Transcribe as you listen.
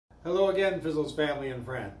Hello again, Fissels family and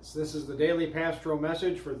friends. This is the Daily Pastoral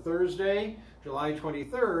Message for Thursday, July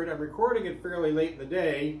 23rd. I'm recording it fairly late in the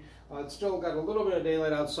day. It's still got a little bit of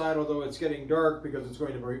daylight outside, although it's getting dark because it's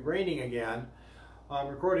going to be raining again. I'm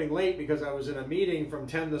recording late because I was in a meeting from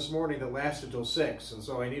 10 this morning that lasted till 6, and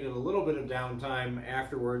so I needed a little bit of downtime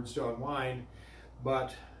afterwards to unwind,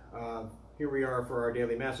 but here we are for our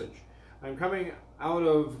daily message. I'm coming out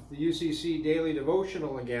of the UCC Daily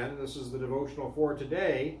Devotional again. This is the devotional for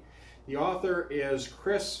today. The author is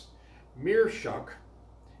Chris Mereschuk,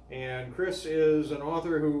 and Chris is an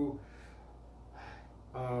author who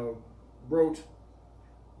wrote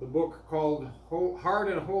the book called Hard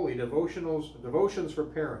and Holy Devotions for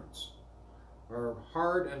Parents, or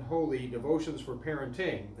Hard and Holy Devotions for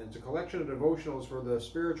Parenting. It's a collection of devotionals for the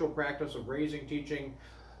spiritual practice of raising, teaching,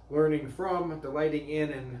 learning from, delighting in,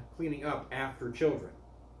 and cleaning up after children.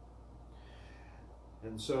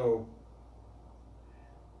 And so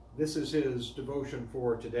this is his devotion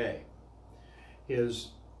for today. It's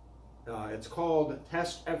called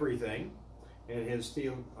Test Everything, and his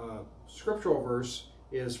scriptural verse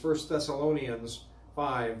is 1 Thessalonians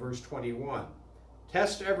 5, verse 21.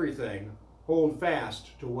 Test everything, hold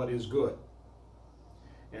fast to what is good.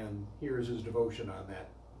 And here's his devotion on that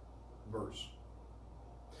verse.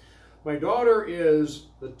 My daughter is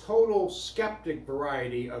the total skeptic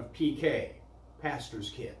variety of PK, pastor's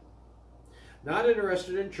kid. Not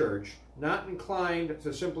interested in church, not inclined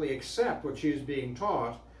to simply accept what she is being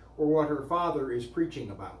taught or what her father is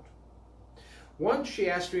preaching about. Once she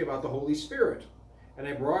asked me about the Holy Spirit, and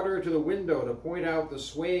I brought her to the window to point out the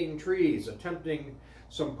swaying trees, attempting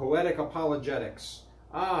some poetic apologetics.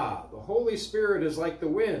 Ah, the Holy Spirit is like the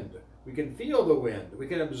wind. We can feel the wind. We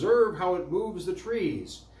can observe how it moves the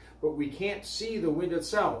trees, but we can't see the wind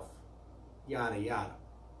itself. Yada, yada.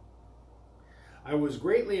 I was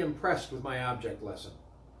greatly impressed with my object lesson.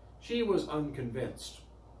 She was unconvinced.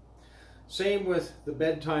 Same with the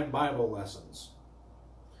bedtime Bible lessons.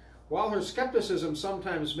 While her skepticism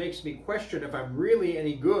sometimes makes me question if I'm really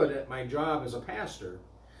any good at my job as a pastor,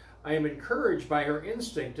 I am encouraged by her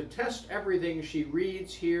instinct to test everything she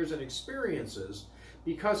reads, hears, and experiences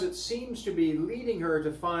because it seems to be leading her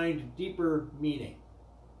to find deeper meaning.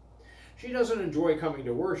 She doesn't enjoy coming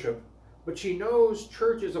to worship, but she knows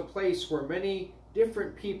church is a place where many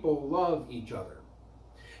different people love each other.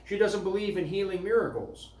 She doesn't believe in healing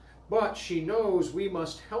miracles, but she knows we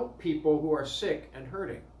must help people who are sick and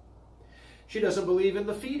hurting. She doesn't believe in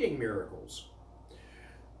the feeding miracles,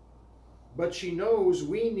 but she knows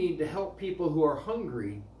we need to help people who are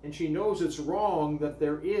hungry, and she knows it's wrong that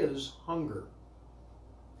there is hunger.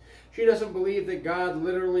 She doesn't believe that God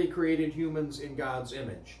literally created humans in God's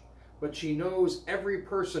image, but she knows every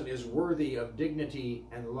person is worthy of dignity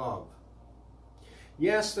and love.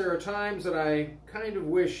 Yes, there are times that I kind of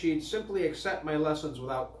wish she'd simply accept my lessons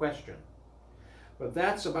without question. But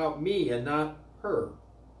that's about me and not her.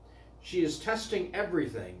 She is testing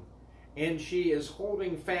everything, and she is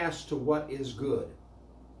holding fast to what is good.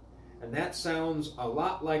 And that sounds a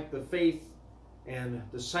lot like the faith and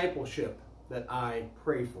discipleship that I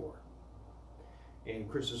pray for. In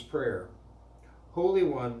Chris's prayer, Holy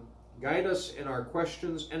One, guide us in our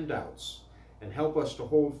questions and doubts, and help us to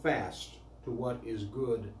hold fast to what is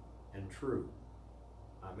good and true.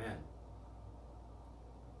 Amen.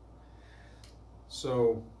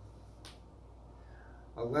 So,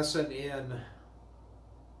 a lesson in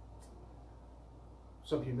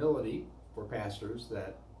some humility for pastors,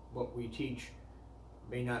 that what we teach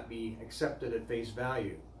may not be accepted at face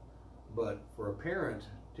value, but for a parent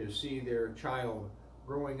to see their child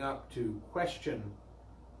growing up to question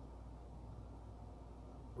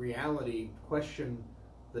reality, question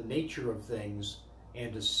the nature of things,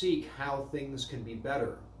 and to seek how things can be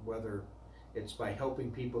better, whether it's by helping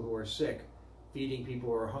people who are sick, feeding people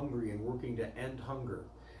who are hungry and working to end hunger,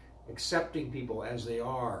 accepting people as they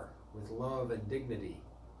are with love and dignity.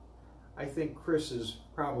 I think Chris is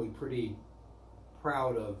probably pretty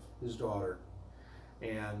proud of his daughter,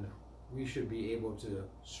 and we should be able to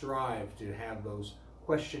strive to have those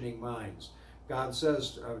questioning minds. God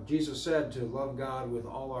says, Jesus said to love God with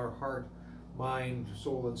all our heart, mind,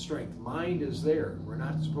 soul, and strength. Mind is there. We're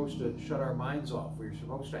not supposed to shut our minds off. We're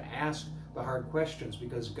supposed to ask the hard questions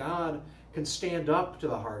because God can stand up to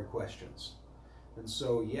the hard questions. And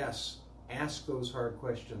so, yes, ask those hard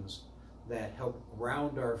questions that help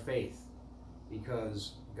ground our faith,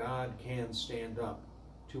 because God can stand up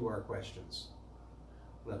to our questions.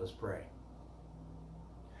 Let us pray.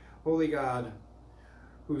 Holy God,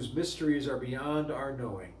 whose mysteries are beyond our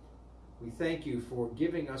knowing, we thank you for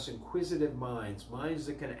giving us inquisitive minds, minds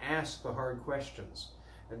that can ask the hard questions,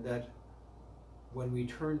 and that when we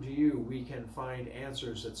turn to you, we can find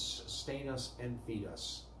answers that sustain us and feed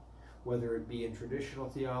us, whether it be in traditional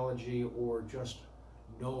theology or just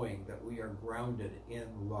knowing that we are grounded in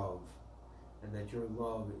love, and that your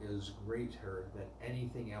love is greater than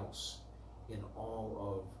anything else in all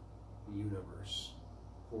of the universe.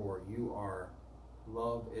 For you are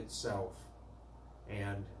love itself,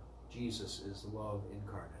 and Jesus is love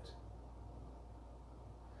incarnate.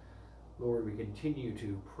 Lord, we continue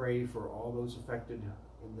to pray for all those affected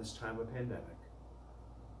in this time of pandemic.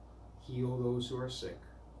 Heal those who are sick.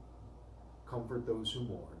 Comfort those who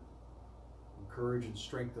mourn. Encourage and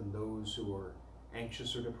strengthen those who are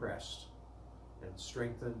anxious or depressed. And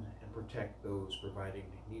strengthen and protect those providing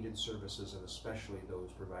needed services, and especially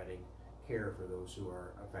those providing care for those who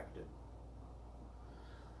are affected.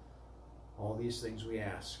 All these things we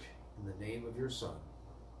ask in the name of your Son,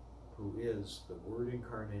 who is the Word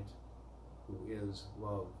incarnate, who is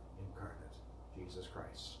love incarnate, Jesus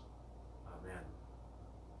Christ. Amen.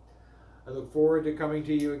 I look forward to coming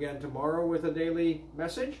to you again tomorrow with a daily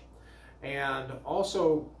message. And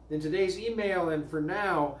also in today's email, and for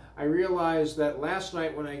now, I realized that last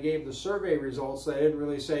night when I gave the survey results, I didn't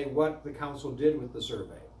really say what the council did with the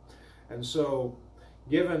survey. And so,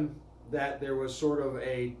 given that there was sort of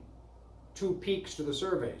two peaks to the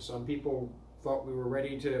survey, some people thought we were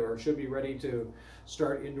ready to, or should be ready to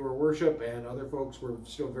start indoor worship, and other folks were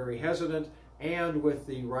still very hesitant. And with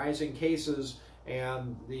the rising cases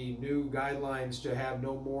and the new guidelines to have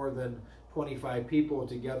no more than 25 people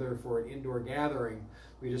together for an indoor gathering,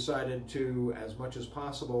 we decided to, as much as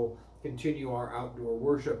possible, continue our outdoor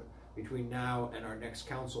worship between now and our next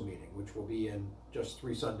council meeting, which will be in just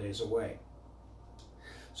 3 Sundays away.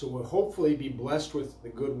 So we'll hopefully be blessed with the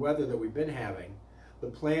good weather that we've been having. The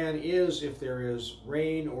plan is, if there is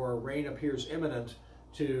rain or rain appears imminent,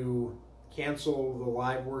 to cancel the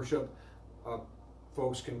live worship.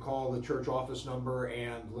 Folks can call the church office number,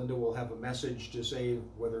 and Linda will have a message to say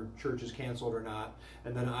whether church is canceled or not.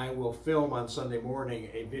 And then I will film on Sunday morning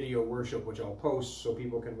a video worship, which I'll post so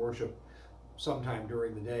people can worship sometime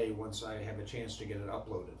during the day once I have a chance to get it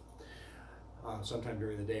uploaded, sometime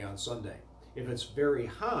during the day on Sunday. If it's very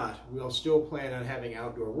hot, we'll still plan on having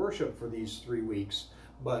outdoor worship for these 3 weeks,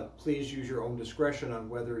 but please use your own discretion on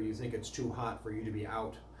whether you think it's too hot for you to be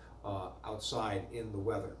outside in the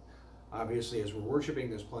weather. Obviously, as we're worshiping,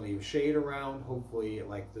 there's plenty of shade around. Hopefully,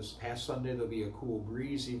 like this past Sunday, there'll be a cool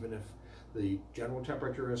breeze, even if the general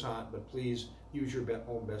temperature is hot, but please use your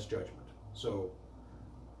own best judgment. So,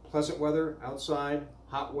 pleasant weather outside,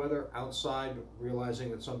 hot weather outside,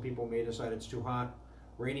 realizing that some people may decide it's too hot.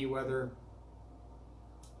 Rainy weather,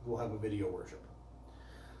 we'll have a video worship.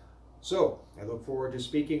 So, I look forward to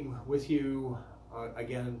speaking with you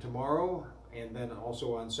again tomorrow, and then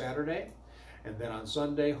also on Saturday. And then on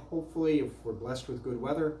Sunday, hopefully, if we're blessed with good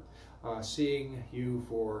weather, seeing you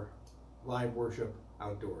for live worship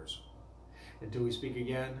outdoors. Until we speak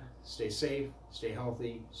again, stay safe, stay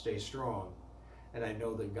healthy, stay strong, and I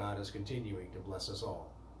know that God is continuing to bless us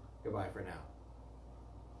all. Goodbye for now.